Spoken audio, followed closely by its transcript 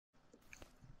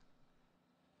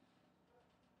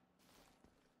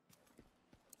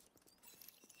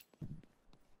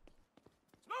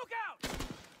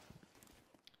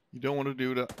You don't want to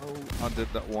do that. Oh, I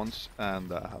did that once, and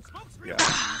yeah.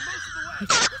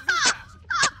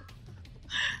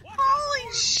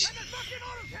 Holy shit!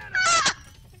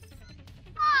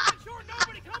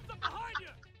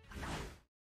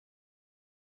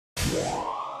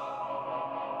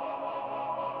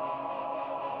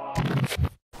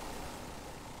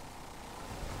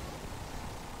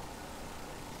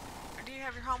 Do you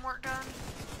have your homework done?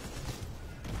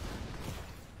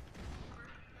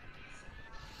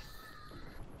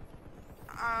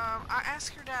 I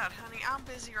asked your dad, honey. I'm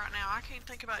busy right now. I can't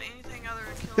think about anything other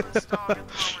than killing this dog at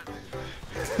the moment.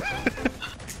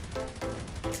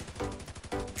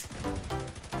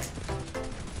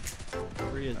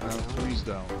 Three's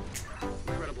down.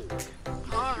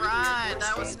 Alright,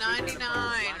 that was 99.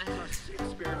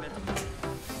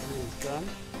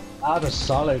 Had a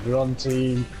solid run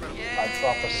team. Yay! Like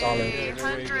proper solid.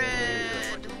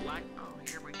 100! Oh,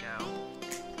 here we go.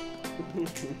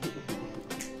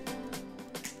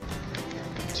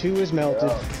 2 is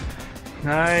melted.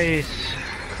 Nice.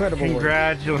 Incredible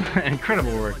work.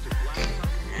 Incredible work.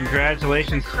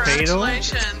 Congratulations, Fatal.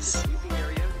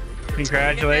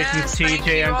 Congratulations,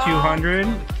 TJ on 200.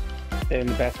 In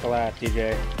the best for last,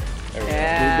 TJ.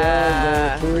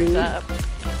 Yeah. What's up?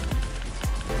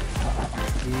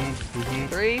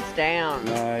 3's down.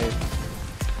 Nice.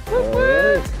 Whoop,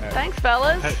 whoop. Thanks,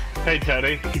 fellas. Hey,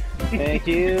 Teddy. Thank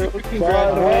you.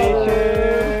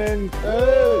 Congratulations.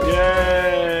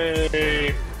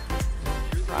 Yay.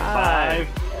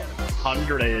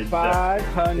 500.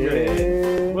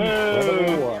 500.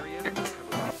 Woo.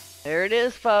 There it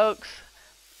is, folks.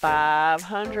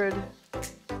 500.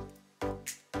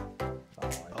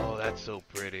 Oh, that's so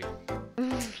pretty.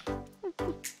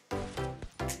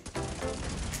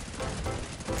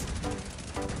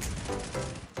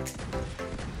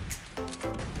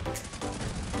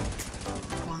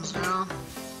 One's down.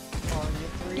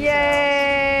 Yay!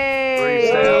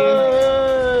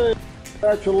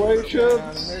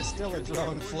 Congratulations. There's still a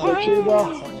drone floating.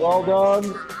 Achieva, well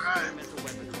done.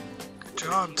 Good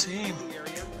job, team.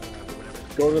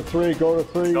 Go to 3, go to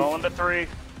 3. Going to 3.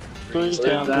 3's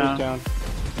down, 3's down.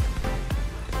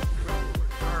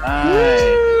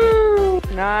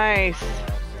 Nice.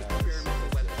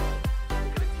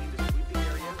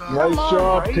 Nice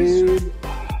job, team.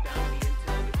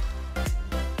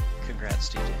 Congrats,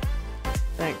 TJ.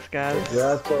 Thanks, guys.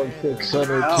 That's on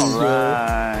 600, All TJ.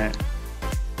 right.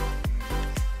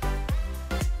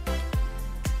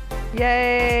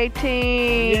 Yay,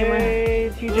 team. Yay,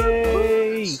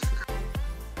 TJ.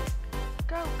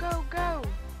 Go, go, go.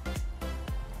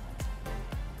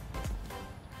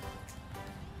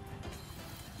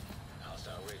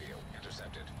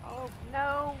 Oh,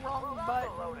 no, wrong button.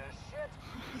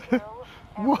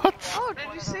 What? Oh,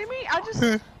 did you see me? I just...